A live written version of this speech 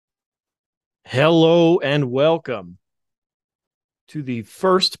Hello and welcome to the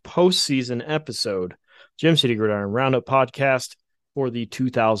first postseason episode, Gem City Gridiron Roundup podcast for the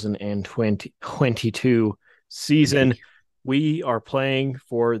 2022 season. We are playing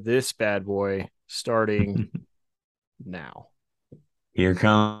for this bad boy starting now. Here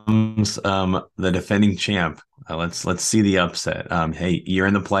comes the defending champ. Let's see the upset. Hey, you're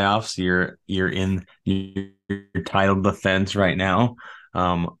in the playoffs. You're in your title defense right now.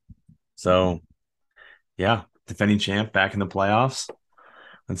 So yeah, defending champ back in the playoffs.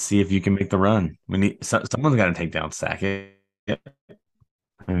 Let's see if you can make the run. Someone's got to take down Sackett. I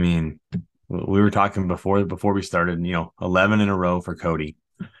mean, we were talking before we started. 11 in a row for Cody.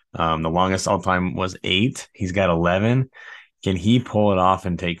 The longest all time was 8. He's got 11. Can he pull it off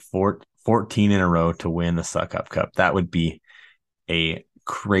and take 14 in a row to win the Suck Up Cup? That would be a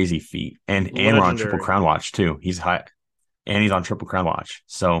crazy feat. And we're on Triple Legendary. Crown Watch too. He's high, and he's on Triple Crown Watch.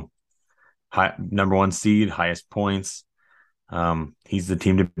 So high, number one seed, highest points. He's the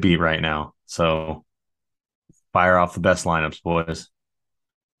team to beat right now. So fire off the best lineups, boys.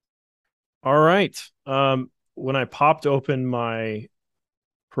 All right. When I popped open my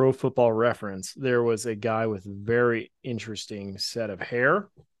Pro Football Reference, there was a guy with a very interesting set of hair.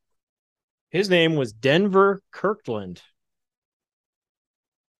 His name was Denver Kirkland.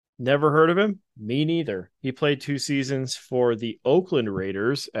 Never heard of him? Me neither. He played 2 seasons for the Oakland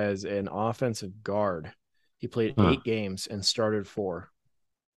Raiders as an offensive guard. He played Huh. 8 games and started 4.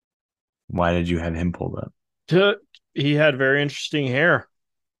 Why did you have him pulled up? He had very interesting hair.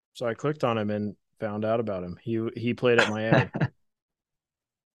 So I clicked on him and found out about him. He played at Miami.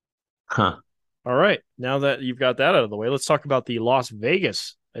 Huh. All right. Now that you've got that out of the way, let's talk about the Las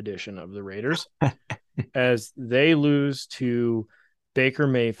Vegas edition of the Raiders as they lose to Baker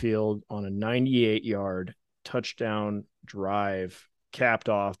Mayfield on a 98-yard touchdown drive capped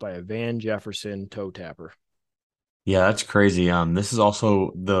off by a Van Jefferson toe tapper. Yeah, that's crazy. This is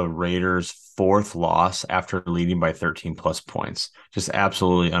also the Raiders' 4th loss after leading by 13 plus points. Just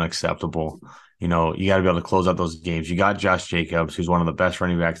absolutely unacceptable. You got to be able to close out those games. You got Josh Jacobs, who's one of the best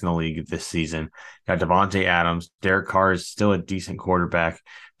running backs in the league this season. You got Devontae Adams. Derek Carr is still a decent quarterback,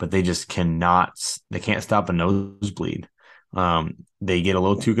 but they just they can't stop a nosebleed. They get a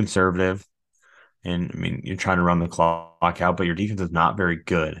little too conservative. And I mean, you're trying to run the clock out, but your defense is not very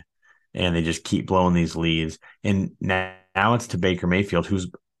good. And they just keep blowing these leads. And now it's to Baker Mayfield, who's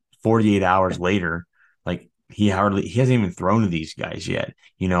 48 hours later, like he hasn't even thrown to these guys yet,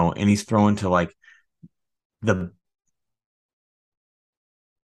 and he's throwing to like the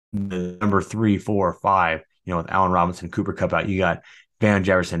number 3, 4, 5, with Allen Robinson, Cooper Kupp out. You got Van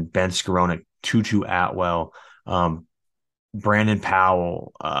Jefferson, Ben Skowronek, Tutu Atwell, Brandon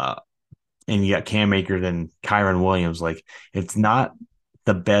Powell, and you got Cam Akers and Kyron Williams. Like, it's not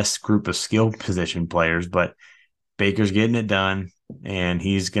the best group of skill position players, but Baker's getting it done, and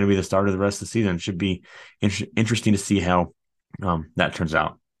he's going to be the starter of the rest of the season. It should be interesting to see how that turns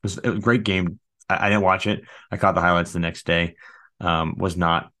out. It was a great game. I didn't watch it. I caught the highlights the next day. Was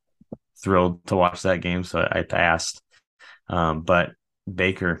not thrilled to watch that game, so I passed. But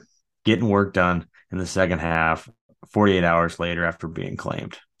Baker getting work done in the second half, 48 hours later after being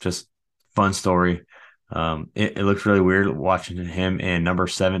claimed. Just fun story. It looks really weird watching him in number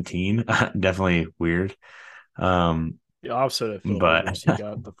 17. Definitely weird. The opposite of Phil But Rivers, he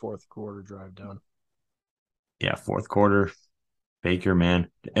got the fourth quarter drive done. yeah, fourth quarter, Baker, man,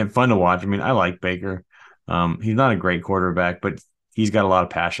 and fun to watch. I mean, I like Baker. He's not a great quarterback, but he's got a lot of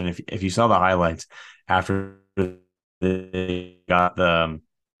passion. If you saw the highlights after they got the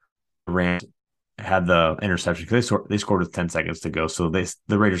Rams had the interception, because they scored with 10 seconds to go, so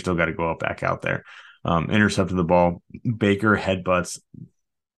the Raiders still got to go back out there. Intercepted the ball. Baker headbutts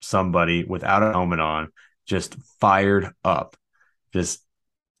somebody without a helmet on, just fired up. Just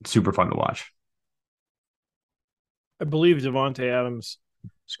super fun to watch. I believe Devontae Adams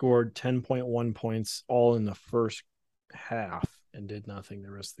scored 10.1 points all in the first half and did nothing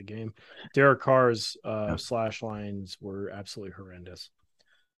the rest of the game. Derek Carr's slash lines were absolutely horrendous.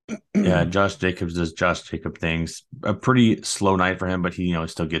 Yeah, Josh Jacobs does Josh Jacob things. A pretty slow night for him, but he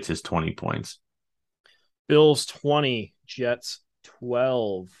still gets his 20 points. Bills 20, Jets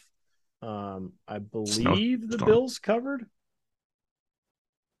 12. I believe the Snowstorm. Bills covered.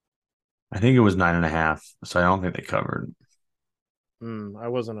 I think it was 9.5, so I don't think they covered. I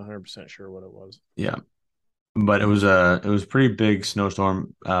wasn't 100% sure what it was. Yeah, but it was a pretty big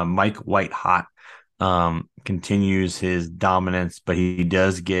snowstorm. Mike White hot continues his dominance, but he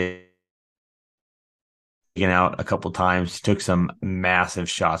does get taken out a couple times. He took some massive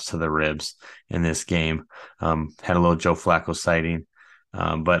shots to the ribs in this game. Had a little Joe Flacco sighting.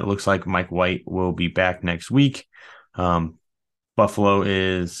 But it looks like Mike White will be back next week. Buffalo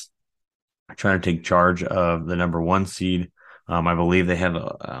is trying to take charge of the number 1 seed. I believe they have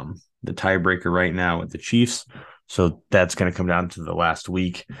the tiebreaker right now with the Chiefs. So that's going to come down to the last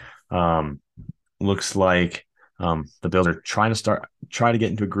week. Looks like the Bills are trying to get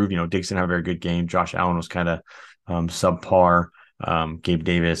into a groove. Diggs didn't have a very good game. Josh Allen was kind of subpar. Gabe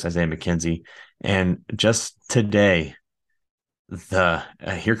Davis, Isaiah McKenzie. And just today,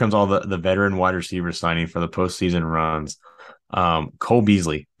 here comes all the veteran wide receivers signing for the postseason runs. Cole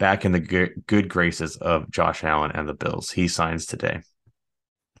Beasley back in the good graces of Josh Allen and the Bills. He signs today.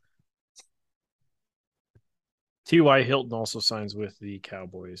 T.Y. Hilton also signs with the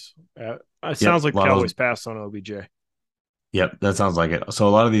Cowboys. It Yep, sounds like the Cowboys passed on OBJ. Yep, that sounds like it. So a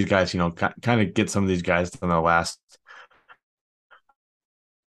lot of these guys, kind of get some of these guys in the last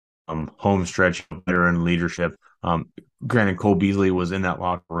home stretch, veteran leadership. Granted, Cole Beasley was in that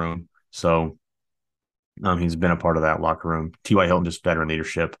locker room, so he's been a part of that locker room. T.Y. Hilton, just veteran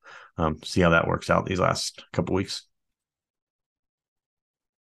leadership. See how that works out these last couple weeks.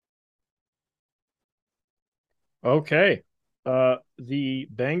 Okay. The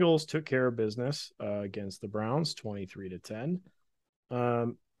Bengals took care of business against the Browns, 23-10.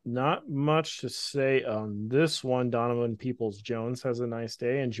 Not much to say on this one. Donovan Peoples-Jones has a nice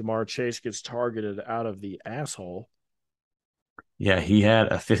day, and Ja'Marr Chase gets targeted out of the asshole. Yeah, he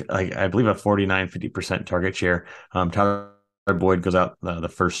had I believe a 49-50% target share. Tyler Boyd goes out the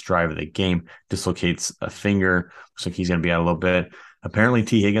first drive of the game, dislocates a finger. Looks like he's going to be out a little bit. Apparently,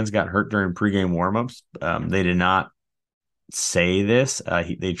 T. Higgins got hurt during pregame warmups. They did not say this.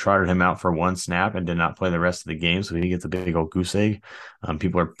 They trotted him out for 1 snap and did not play the rest of the game, so he gets a big old goose egg.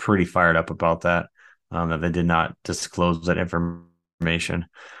 People are pretty fired up about that. That they did not disclose that information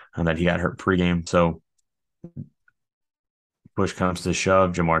and that he got hurt pregame. So push comes to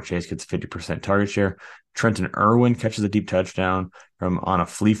shove, Ja'Marr Chase gets 50% target share. Trenton Irwin catches a deep touchdown on a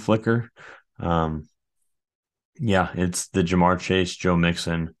flea flicker. It's the Ja'Marr Chase, Joe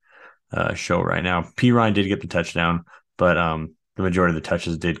Mixon show right now. Perine did get the touchdown, but the majority of the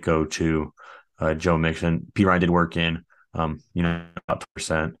touches did go to Joe Mixon. Perine did work in, about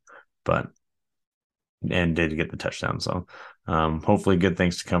percent, and did get the touchdown. So hopefully good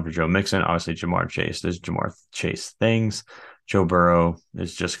things to come for Joe Mixon. Obviously, Ja'Marr Chase does Ja'Marr Chase things. Joe Burrow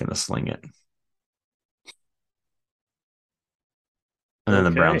is just going to sling it. And then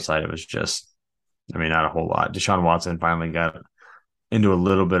the Brown side, it was just, not a whole lot. Deshaun Watson finally got into a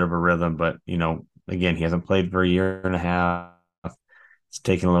little bit of a rhythm, but, again, he hasn't played for a year and a half. It's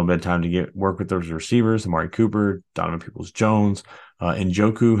taken a little bit of time to work with those receivers, Amari Cooper, Donovan Peoples-Jones, and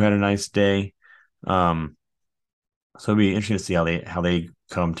Njoku had a nice day. So it'll be interesting to see how they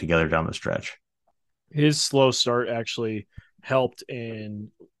come together down the stretch. His slow start actually helped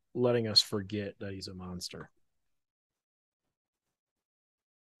in letting us forget that he's a monster.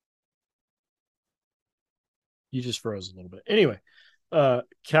 You just froze a little bit. Anyway,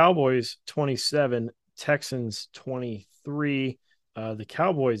 Cowboys 27, Texans 23. The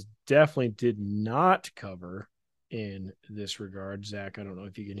Cowboys definitely did not cover in this regard. Zach, I don't know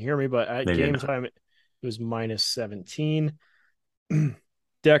if you can hear me, but at game time, it was minus 17.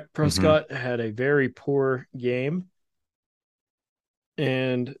 Dak Prescott had a very poor game,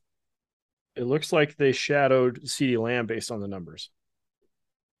 and it looks like they shadowed CeeDee Lamb based on the numbers.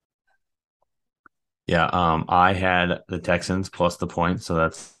 Yeah, I had the Texans plus the point, so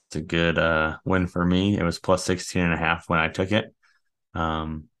that's a good win for me. It was plus 16.5 when I took it.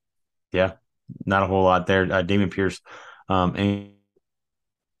 Not a whole lot there. Dameon Pierce,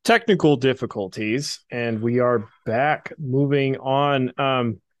 technical difficulties, and we are back moving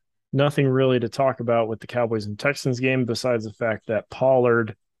on. Nothing really to talk about with the Cowboys and Texans game besides the fact that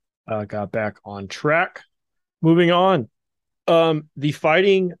Pollard got back on track. Moving on, the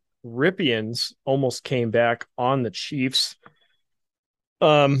Fighting Rippians almost came back on the Chiefs.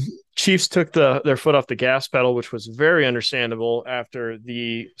 Chiefs took their foot off the gas pedal, which was very understandable after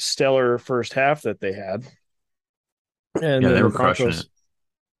the stellar first half that they had. And then they the were Broncos, crushing it.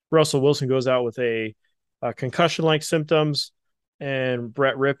 Russell Wilson goes out with a concussion-like symptoms, and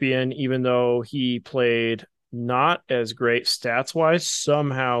Brett Ripien, even though he played not as great stats-wise,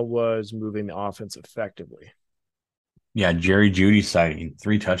 somehow was moving the offense effectively. Yeah, Jerry Jeudy sighting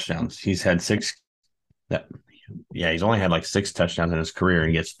 3 touchdowns. He's had 6. He's only had like 6 touchdowns in his career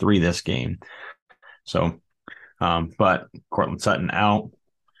and gets 3 this game. So, but Cortland Sutton out.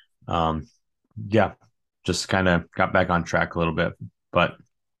 Just kind of got back on track a little bit. But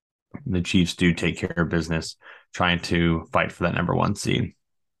the Chiefs do take care of business, trying to fight for that number 1 seed.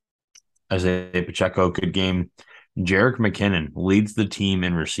 Isaiah Pacheco, good game. Jerick McKinnon leads the team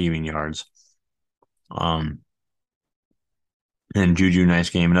in receiving yards. And Juju, nice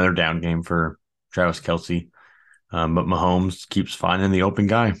game, another down game for Travis Kelce. But Mahomes keeps finding the open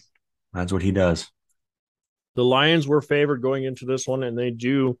guy. That's what he does. The Lions were favored going into this one, and they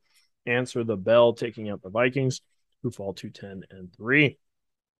do answer the bell, taking out the Vikings, who fall to 10-3.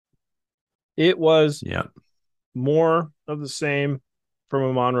 It was more of the same from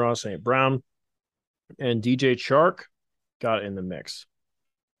Amon-Ra St. Brown, and DJ Chark got in the mix.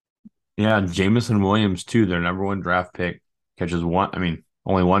 Yeah, Jameson Williams too, their number one draft pick, catches only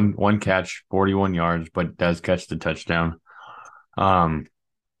one catch, 41 yards, but does catch the touchdown.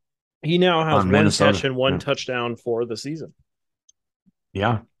 He now has one Minnesota, catch and one touchdown for the season.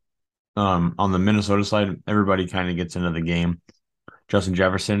 Yeah. On the Minnesota side, everybody kind of gets into the game. Justin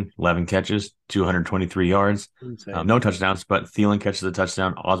Jefferson, 11 catches, 223 yards. No touchdowns, but Thielen catches a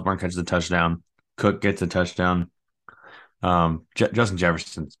touchdown. Osborne catches a touchdown. Cook gets a touchdown. Justin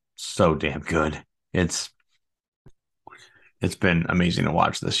Jefferson's so damn good. It's been amazing to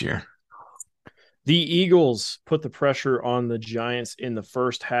watch this year. The Eagles put the pressure on the Giants in the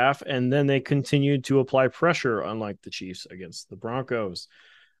first half, and then they continued to apply pressure, unlike the Chiefs against the Broncos.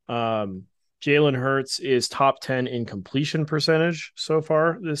 Jalen Hurts is top 10 in completion percentage so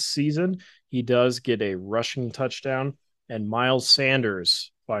far this season. He does get a rushing touchdown, and Miles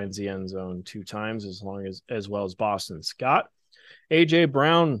Sanders finds the end zone 2 times, as well as Boston Scott. A.J.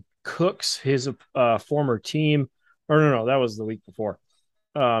 Brown cooks his former team. Or no, that was the week before.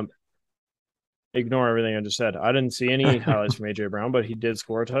 Ignore everything I just said. I didn't see any highlights from A.J. Brown, but he did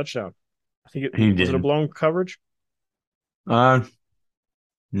score a touchdown. I think was it a blown coverage? No,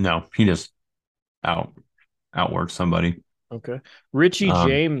 he just outworked somebody. Okay. Richie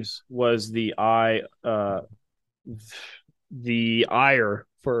James was the ire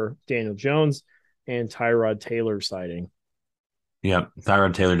for Daniel Jones and Tyrod Taylor sighting. Yep.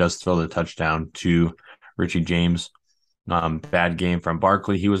 Tyrod Taylor does throw the touchdown to Richie James. Bad game from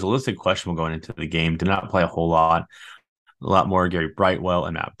Barkley. He was a listed questionable going into the game. Did not play a whole lot. A lot more Gary Brightwell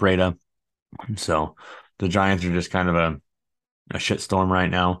and Matt Breida. So the Giants are just kind of a shitstorm right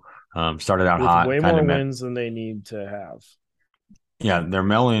now. Started out with hot. Way more wins than they need to have. Yeah, they're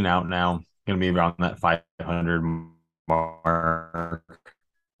mellowing out now. Going to be around that 500 mark.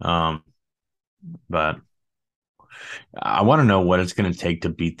 But I want to know what it's going to take to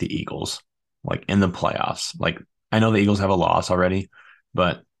beat the Eagles, like in the playoffs. Like, I know the Eagles have a loss already,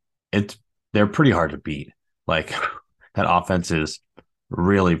 but they're pretty hard to beat. Like, that offense is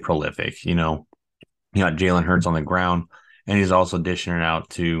really prolific. You got Jalen Hurts on the ground, and he's also dishing it out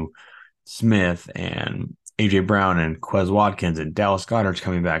to Smith and A.J. Brown and Quez Watkins, and Dallas Goedert's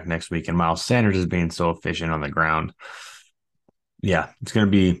coming back next week, and Miles Sanders is being so efficient on the ground. Yeah, it's going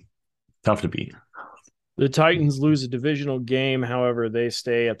to be tough to beat. The Titans lose a divisional game. However, they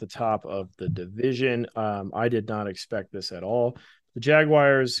stay at the top of the division. I did not expect this at all. The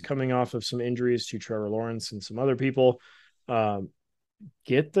Jaguars, coming off of some injuries to Trevor Lawrence and some other people,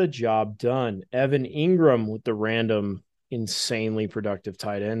 get the job done. Evan Ingram with the random, insanely productive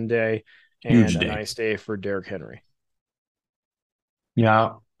tight end day, and a nice day for Derrick Henry.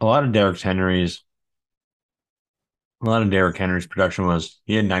 Yeah, a lot of Derrick Henry's production was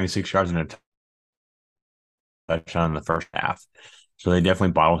he had 96 yards in a touchdown in the first half. So they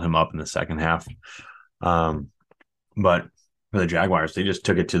definitely bottled him up in the second half. But for the Jaguars, they just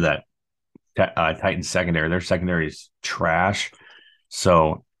took it to that Titans secondary. Their secondary is trash.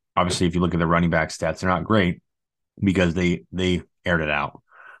 So obviously, if you look at the running back stats, they're not great because they aired it out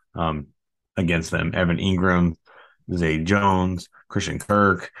against them. Evan Ingram, Zay Jones, Christian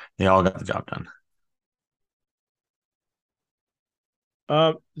Kirk, they all got the job done.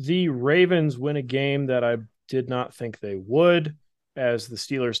 The Ravens win a game that I did not think they would, as the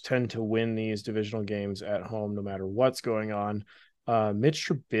Steelers tend to win these divisional games at home no matter what's going on. Mitch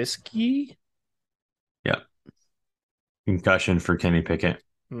Trubisky? Yeah. Concussion for Kenny Pickett.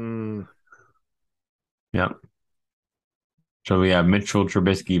 Yeah. So we have Mitchell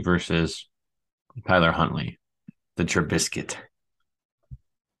Trubisky versus Tyler Huntley, the Trubiscuit.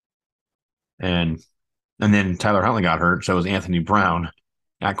 And then Tyler Huntley got hurt, so it was Anthony Brown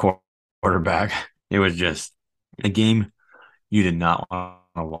at quarterback. It was just a game you did not want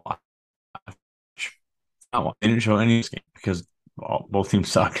to watch. They didn't show any game because both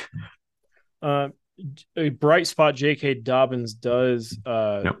teams suck. A bright spot, J.K. Dobbins does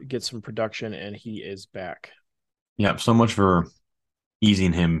get some production, and he is back. Yeah, so much for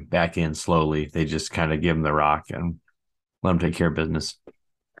easing him back in slowly. They just kind of give him the rock and let him take care of business.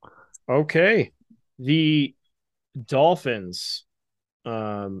 Okay. The Dolphins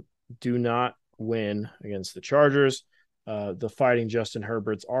do not win against the Chargers. The Fighting Justin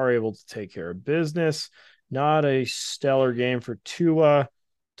Herberts are able to take care of business. Not a stellar game for Tua.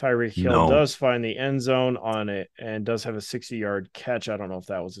 Tyreek Hill No. does find the end zone on it and does have a 60-yard catch. I don't know if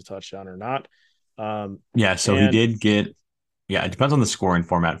that was a touchdown or not. Yeah, so he And did get, yeah, it depends on the scoring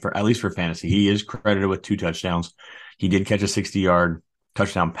format for at least for fantasy. He is credited with 2 touchdowns. He did catch a 60-yard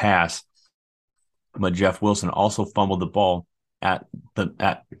touchdown pass, but Jeff Wilson also fumbled the ball at the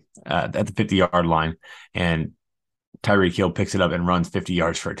 50-yard line, and Tyreek Hill picks it up and runs 50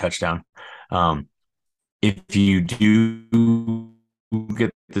 yards for a touchdown. If you do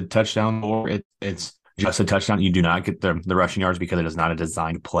get the touchdown, or it's just a touchdown, you do not get the rushing yards because it is not a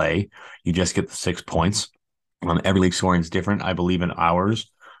designed play. You just get the 6 points. Every league scoring is different. I believe in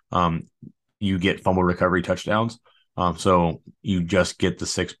ours, you get fumble recovery touchdowns. So you just get the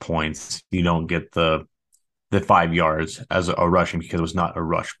 6 points. You don't get the 5 yards as a rushing because it was not a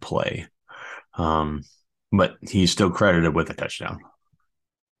rush play. But he's still credited with a touchdown.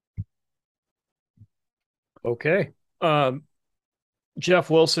 okay. Jeff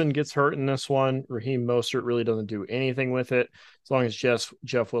Wilson gets hurt in this one. Raheem Mostert really doesn't do anything with it. As long as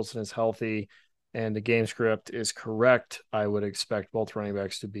Jeff Wilson is healthy and the game script is correct, I would expect both running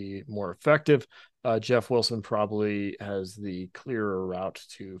backs to be more effective. Jeff Wilson probably has the clearer route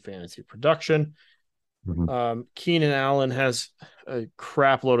to fantasy production. Mm-hmm. Keenan Allen has a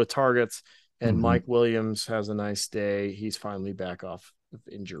crap load of targets, and Mm-hmm. Mike Williams has a nice day. He's finally back off of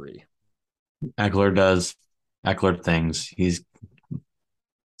injury. Eckler does Eckler things. He's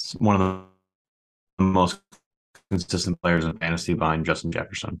one of the most consistent players in fantasy behind Justin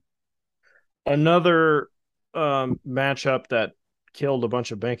Jefferson. Another matchup that killed a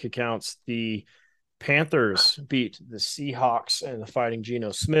bunch of bank accounts. The Panthers beat the Seahawks and the Fighting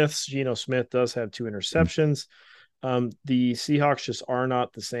Geno Smiths. Geno Smith does have 2 interceptions. The Seahawks just are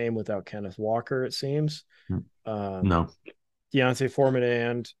not the same without Kenneth Walker, it seems. No. Deontay Foreman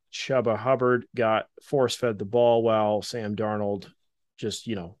and Chuba Hubbard got force fed the ball while Sam Darnold just,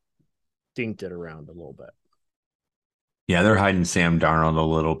 dinked it around a little bit. Yeah, they're hiding Sam Darnold a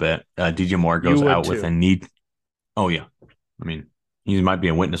little bit. DJ Moore goes out with a knee. Oh, yeah. I mean, he might be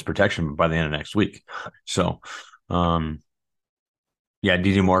in witness protection by the end of next week. So, yeah,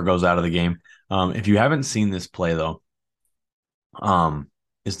 DJ Moore goes out of the game. If you haven't seen this play, though,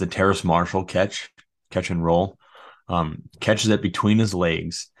 is the Terrace Marshall catch and roll. Catches it between his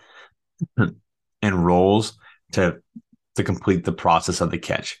legs and rolls to complete the process of the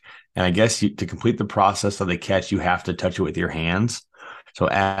catch. And I guess to complete the process of the catch, you have to touch it with your hands. So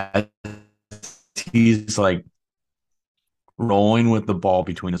as he's like rolling with the ball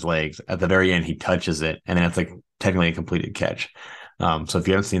between his legs, at the very end, he touches it, and then it's like technically a completed catch. So if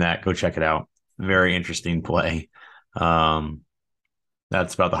you haven't seen that, go check it out. Very interesting play. That's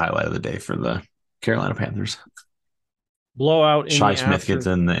about the highlight of the day for the Carolina Panthers. Blowout in Shi Smith gets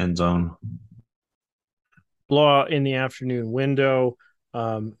in the end zone. Blowout in the afternoon window.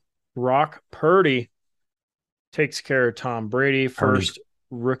 Brock Purdy takes care of Tom Brady. First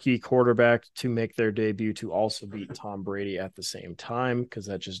rookie quarterback to make their debut to also beat Tom Brady at the same time, because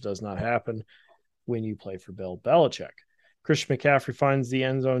that just does not happen when you play for Bill Belichick. Christian McCaffrey finds the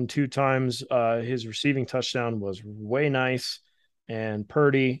end zone 2 times. His receiving touchdown was way nice, and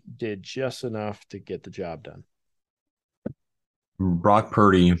Purdy did just enough to get the job done. Brock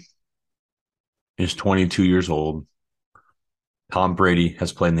Purdy is 22 years old. Tom Brady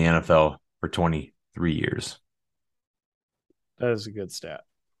has played in the NFL for 23 years. That is a good stat.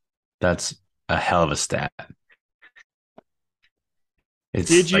 That's a hell of a stat.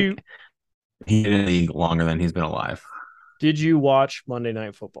 He's been in the league longer than he's been alive. Did you watch Monday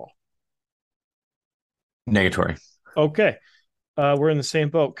Night Football? Negatory. Okay. We're in the same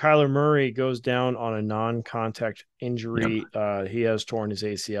boat. Kyler Murray goes down on a non-contact injury. Yep. He has torn his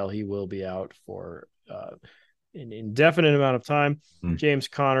ACL. He will be out for an indefinite amount of time. James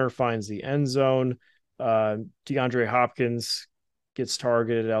Conner finds the end zone. DeAndre Hopkins gets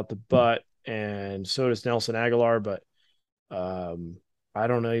targeted out the butt, and so does Nelson Aguilar. But I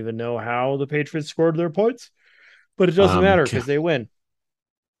don't even know how the Patriots scored their points, but it doesn't matter because they win.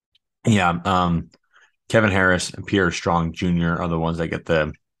 Yeah. Kevin Harris and Pierre Strong Jr. are the ones that get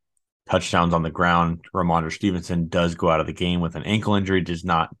the touchdowns on the ground. Ramondre Stevenson does go out of the game with an ankle injury, did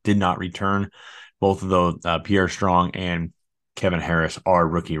not return. Both of those, Pierre Strong and Kevin Harris, are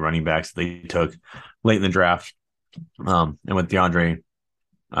rookie running backs they took late in the draft. And with Damian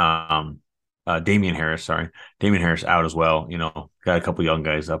Harris out as well, got a couple young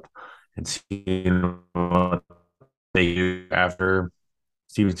guys up and see what they do after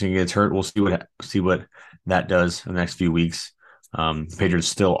Stevenson gets hurt. We'll see what that does in the next few weeks. Patriots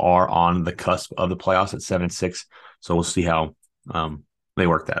still are on the cusp of the playoffs at 7-6, so we'll see how they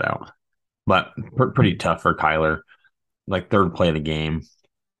work that out. But pretty tough for Kyler. Like third play of the game,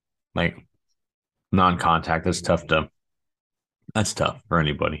 like non-contact. That's tough for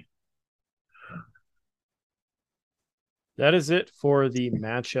anybody. That is it for the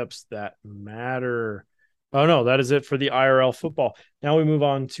matchups that matter. Oh no, that is it for the IRL football. Now we move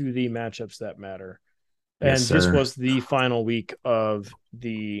on to the matchups that matter. Yes, And this sir. was the final week of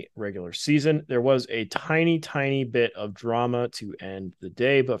the regular season. There was a tiny, tiny bit of drama to end the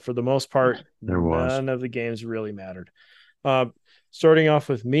day, but for the most part, There was none of the games really mattered. Uh, Starting off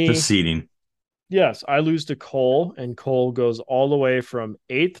with just me, seeding yes, I lose to Cole, and Cole goes all the way from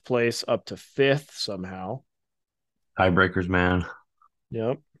eighth place up to fifth somehow. tiebreakers, man.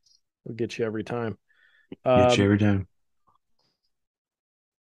 Yep, will get you every time. Get you Um, every time.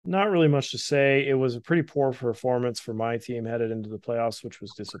 Not really much to say. It was a pretty poor performance for my team headed into the playoffs, which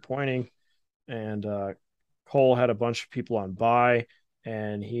was disappointing. And Cole had a bunch of people on bye,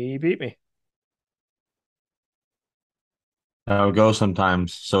 and he beat me. That would go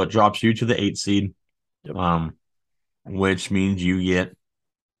sometimes. So it drops you to the 8 seed, Yep. um, which means you get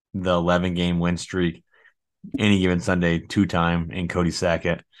the 11 game win streak any given Sunday, 2 time in Cody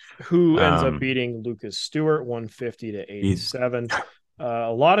Sackett. Who ends up Um, beating Lucas Stewart 150 to he's 87.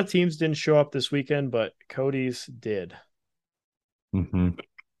 A lot of teams didn't show up this weekend, but Cody's did. mhm.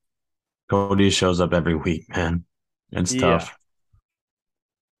 Cody shows up every week, man. It's Yeah. tough.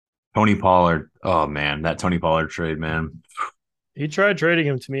 Tony Pollard. Oh man, that Tony Pollard trade, man. He tried trading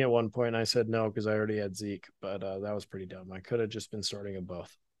him to me at one point, and I said no because I already had Zeke, but that was pretty dumb. I could have just been starting them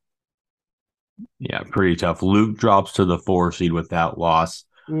both. Yeah, pretty tough. Luke drops to the 4 seed with that loss.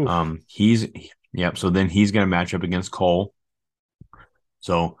 Oof. He's yep. So then he's going to match up against Cole.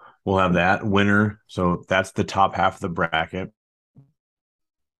 So we'll have that winner. So that's the top half of the bracket.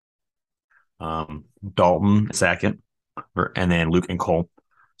 Dalton second, and then Luke and Cole.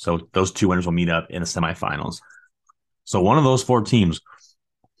 So those two winners will meet up in the semifinals. So one of those 4 teams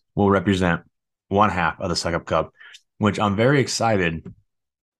will represent one half of the Suck Cup, which I'm very excited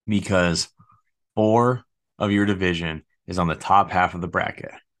because 4 of your division is on the top half of the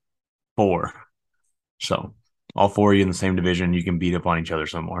bracket. 4. So all 4 of you in the same division, you can beat up on each other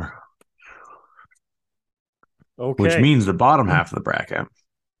some more. Which Okay. means the bottom half of the bracket,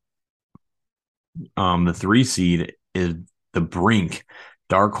 the 3 seed is the Brink.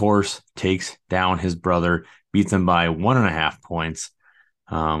 Dark Horse takes down his brother, beats him by 1.5 points,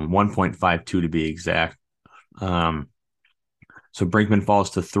 1.52 to be exact. So Brinkman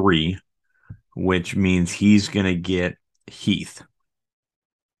falls to 3, which means he's going to get Heath.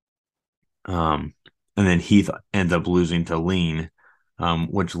 And then Heath ends up losing to Lean,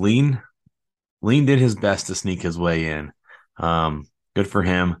 which Lean did his best to sneak his way in. Good for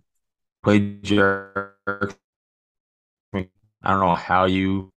him. Played jerk. I don't know how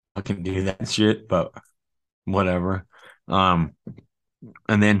you can do that shit, but whatever. And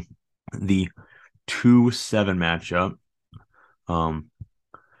then the 2-7 matchup.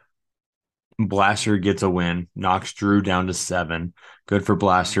 Blaster gets a win, knocks Drew down to 7. Good for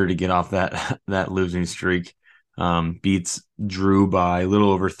Blaster to get off that losing streak. Beats Drew by a little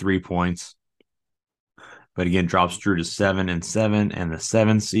over 3 points. But again, drops Drew to 7-7 and the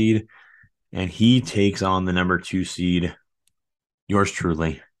 7 seed. And he takes on the number 2 seed, yours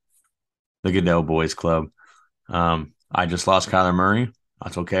truly, the Goodell Boys Club. I just lost Kyler Murray.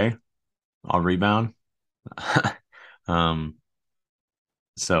 That's okay. I'll rebound. I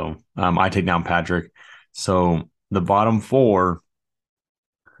take down Patrick. So the bottom 4,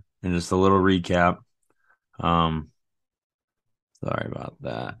 and just a little recap. Sorry about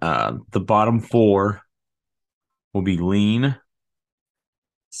that. The bottom 4 will be Lean,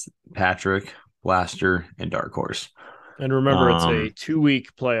 Patrick, Blaster, and Dark Horse. And remember, it's a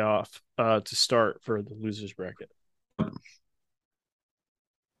 2-week playoff to start for the losers bracket.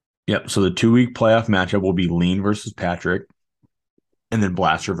 Yep. So the 2-week playoff matchup will be Lean versus Patrick, and then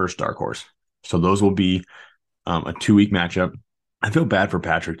Blaster versus Dark Horse. So those will be a 2-week matchup. I feel bad for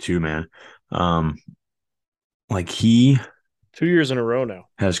Patrick too, man. Like he 2 years in a row now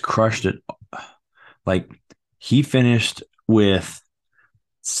has crushed it. Like he finished with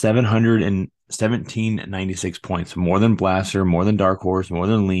 796 points, more than Blaster, more than Dark Horse, more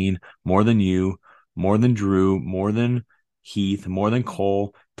than Lean, more than you, more than Drew, more than Heath, more than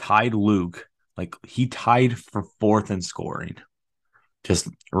Cole, tied Luke. Like he tied for 4th in scoring. Just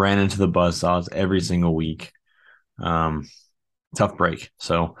ran into the buzzsaws every single week. Tough break.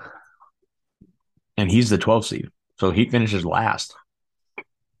 So, and he's the 12th seed. So he finishes last.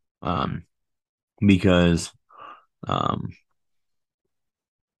 Because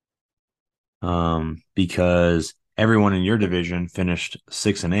because everyone in your division finished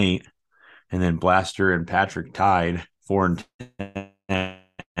 6-8, and then Blaster and Patrick tied 4-10.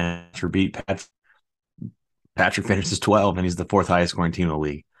 After beat Patrick finishes 12, and he's the fourth highest scoring team in the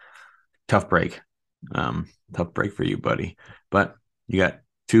league. Tough break. Tough break for you, buddy. But you got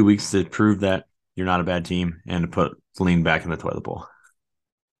 2 weeks to prove that you're not a bad team and to put Celine back in the toilet bowl.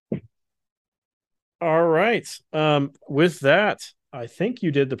 All right. With that, I think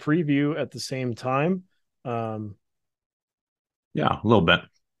you did the preview at the same time. Yeah, a little bit.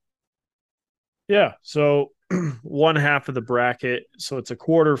 Yeah. So one half of the bracket. So it's a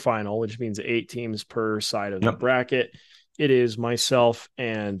quarterfinal, which means 8 teams per side of the bracket. It is myself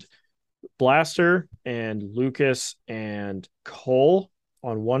and Blaster and Lucas and Cole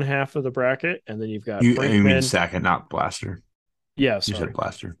on one half of the bracket. And then you've got you Brinkman. mean second, not Blaster. Yeah, sorry. You said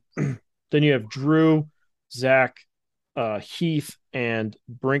Blaster. Then you have Drew, Zach, Heath, and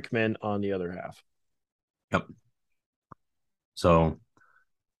Brinkman on the other half. Yep. So,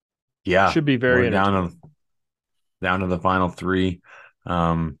 yeah, should be very down to the final 3,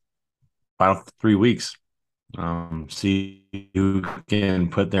 final 3 weeks. See who can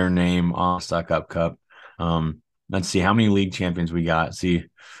put their name on Stuck Up Cup. Let's see how many league champions we got. See,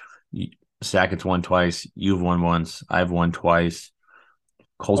 Sackett's won twice. You've won once. I've won twice.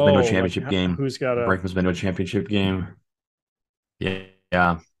 Cole's been to a championship game. Who's got Brinkman's been to a championship game.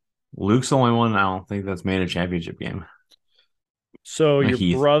 Yeah. Luke's the only one I don't think that's made a championship game. So your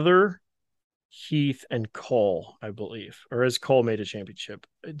Heath. Brother, Heath, and Cole, I believe. Or has Cole made a championship?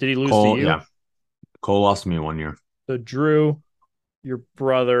 Did he lose to you? Yeah. Cole lost to me 1 year. So Drew, your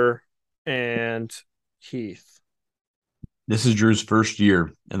brother, and Heath. This is Drew's first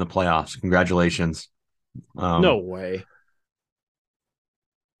year in the playoffs. Congratulations. No way.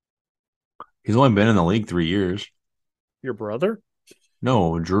 He's only been in the league 3 years. Your brother?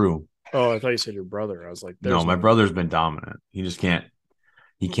 No, Drew. Oh, I thought you said your brother. I was like, no, my brother's been dominant. He just can't.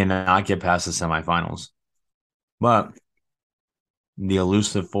 He cannot get past the semifinals. But the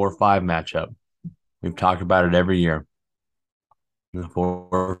elusive 4-5 matchup, we've talked about it every year.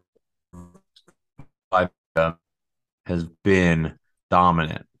 The 4-5 has been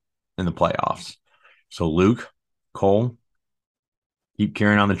dominant in the playoffs. So Luke, Cole, keep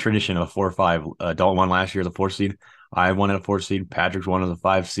carrying on the tradition of a 4-5. Dalton won last year as a 4 seed. I won as a 4 seed. Patrick's won as a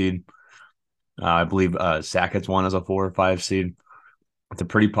 5 seed. I believe Sackett's won as a 4 or 5 seed. It's a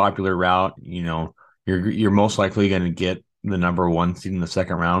pretty popular route. You know, you're most likely going to get the number 1 seed in the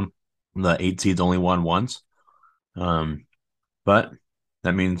second round. The 8 seeds only won once. But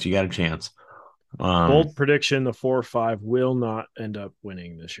that means you got a chance. Bold prediction, the 4-5 will not end up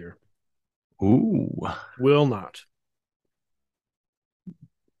winning this year. Ooh. Will not.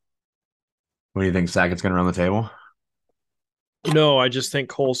 What do you think? Sackett's going to run the table? No, I just think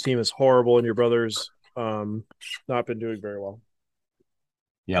Cole's team is horrible and your brother's not been doing very well.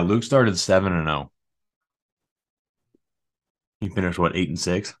 Yeah, Luke started 7-0. He finished,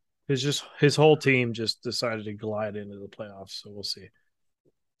 8-6? His whole team just decided to glide into the playoffs, so we'll see.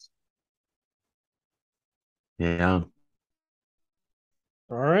 Yeah.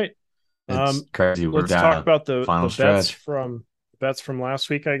 All right. It's crazy. Let's talk about the bets from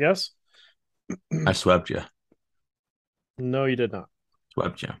last week, I guess. I swept you. No, you did not.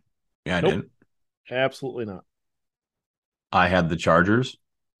 Swept you. Yeah, I didn't. Absolutely not. I had the Chargers.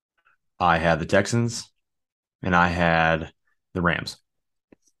 I had the Texans. And I had the Rams.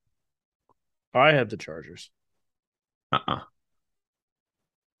 I had the Chargers. I'll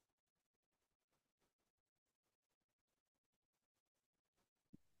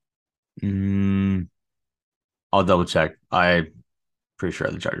double check. I'm pretty sure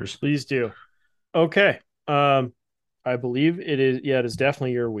I had the Chargers. Please do. Okay. I believe it is. Yeah, it is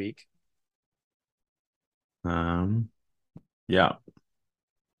definitely your week. Yeah.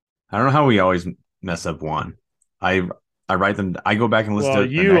 I don't know how we always mess up one. I write them. I go back and listen to it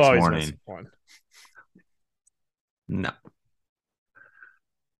the next morning. One. No.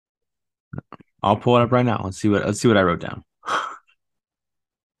 I'll pull it up right now. Let's see what I wrote down.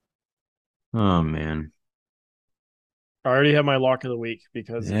 Oh man. I already have my lock of the week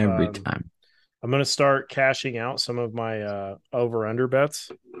because every time I'm going to start cashing out some of my over-under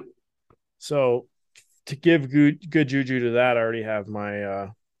bets. So to give good juju to that, I already have my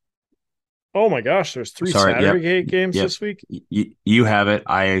oh my gosh, there's 3 Saturday games this week. You have it.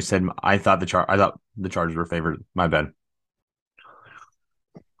 I said I thought the Chargers were favored. My bad.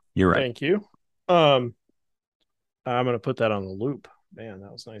 You're right. Thank you. I'm going to put that on the loop. Man,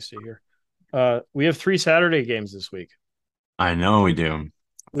 that was nice to hear. We have 3 Saturday games this week. I know we do.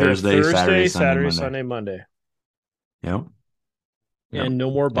 Thursday, Saturday, Sunday, Monday. Yep. And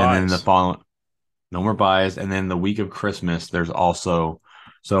no more buys. And then No more buys. And then the week of Christmas, there's also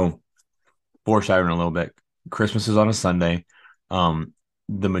so foreshadowing a little bit. Christmas is on a Sunday. Um,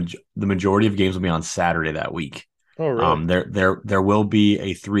 the majority of games will be on Saturday that week. Oh, really? There will be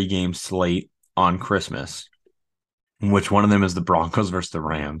a 3 game slate on Christmas, which one of them is the Broncos versus the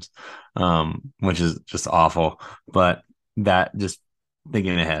Rams, which is just awful. But that just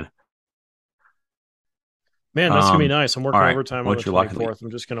thinking ahead. Man, that's gonna be nice. I'm All working right. overtime on the What's your lock of the week? 24th.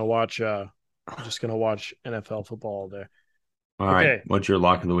 I'm just gonna watch NFL football all day. All right. Okay, What's your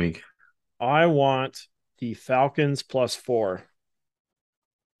lock of the week? I want the Falcons +4.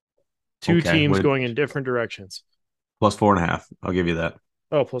 Two Okay. teams With going in different directions. plus 4.5. I'll give you that.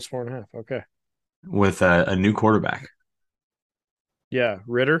 Oh, +4.5. Okay. With a new quarterback, Yeah,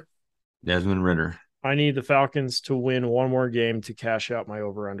 Ritter. Desmond Ritter. I need the Falcons to win one more game to cash out my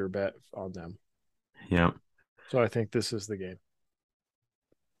over/under bet on them. Yeah. So I think this is the game.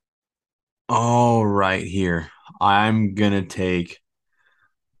 All right, here. I'm gonna take.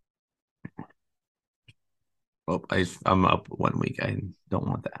 Oh, I'm up 1 week. I don't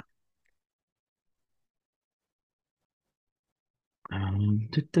want that.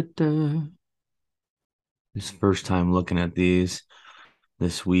 Da, da, da. This first time looking at these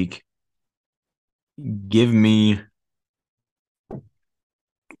this week. Give me,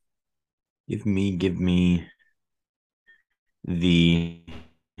 give me the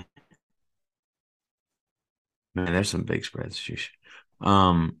man. There's some big spreads. Sheesh.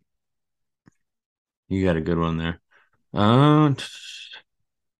 Um, you got a good one there. Uh,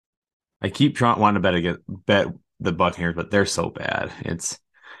 I keep trying wanting to bet the Buccaneers, but they're so bad. It's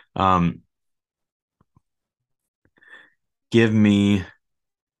um, give me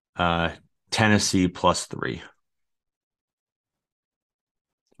uh Tennessee +3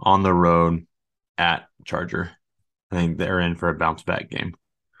 on the road at Charger. I think they're in for a bounce back game.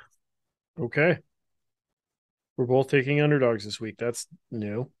 Okay. We're both taking underdogs this week. That's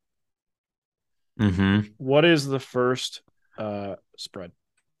new. Mm-hmm. What is the first spread?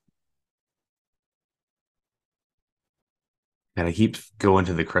 And I keep going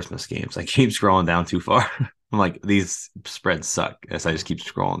to the Christmas games. I keep scrolling down too far. I'm like, these spreads suck. As I just keep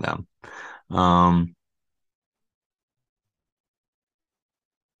scrolling down. Um,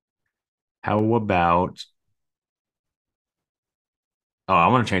 how about? Oh, I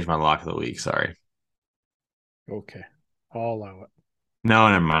want to change my lock of the week. Sorry. Okay. I'll allow it. No,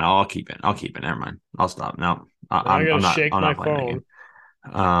 never mind. I'll keep it. I'll keep it. Never mind. I'll stop. No, Now I gotta shake I'm my not playing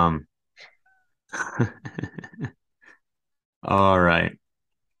that phone. game. All right.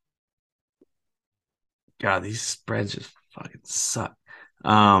 God, these spreads just fucking suck.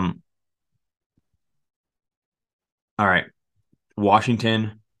 Um, all right.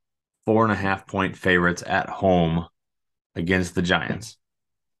 Washington, 4.5 point favorites at home against the Giants.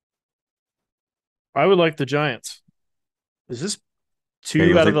 I would like the Giants. Is this Okay, two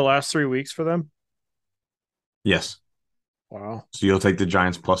you'll out of take the last 3 weeks for them? yes. Wow. So you'll take the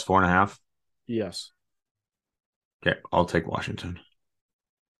Giants +4.5. Yes. Okay, I'll take Washington.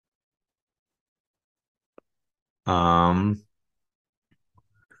 Um,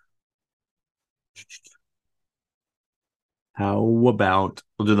 how about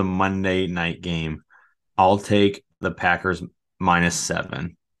we'll do the Monday night game? I'll take the Packers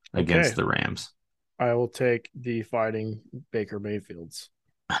 -7 Okay. against the Rams. I will take the Fighting Baker Mayfields.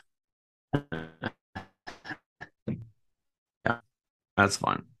 Yeah, that's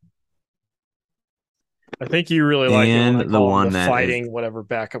fun. I think you really like it when I And the call him the one that is, fighting whatever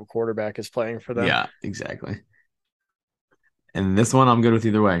backup quarterback is playing for them. yeah, exactly. And this one I'm good with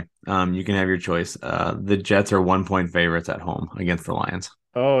either way. You can have your choice. The Jets are 1 point favorites at home against the Lions.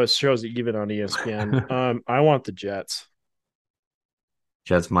 Oh, it shows even on ESPN. I want the Jets.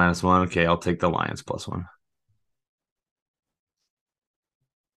 Jets -1. Okay, I'll take the Lions +1.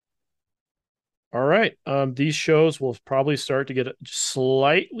 All right. These shows will probably start to get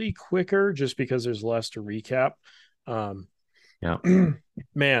slightly quicker just because there's less to recap. Um, Yeah.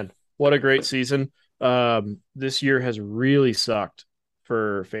 man, what a great season. This year has really sucked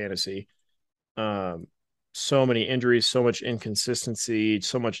for fantasy. Um, so many injuries, so much inconsistency,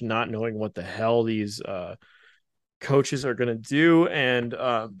 so much not knowing what the hell these coaches are going to do. And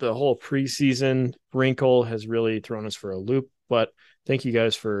the whole preseason wrinkle has really thrown us for a loop. But thank you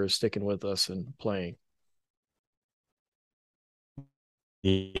guys for sticking with us and playing.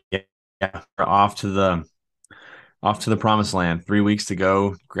 Yeah. We're off to the promised land. 3 weeks to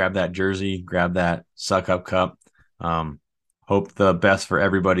go. Grab that jersey, grab that suck up cup. Hope the best for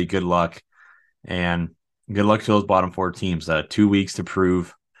everybody. Good luck. And good luck to those bottom 4 teams. 2 weeks to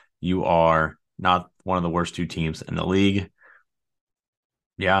prove you are not one of the worst 2 teams in the league.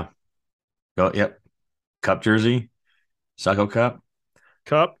 Yeah. Go. Yep. Cup jersey, Succo Cup.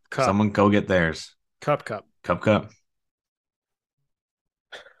 Cup, cup, Someone go get theirs. cup, cup. Cup.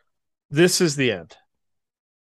 This is the end.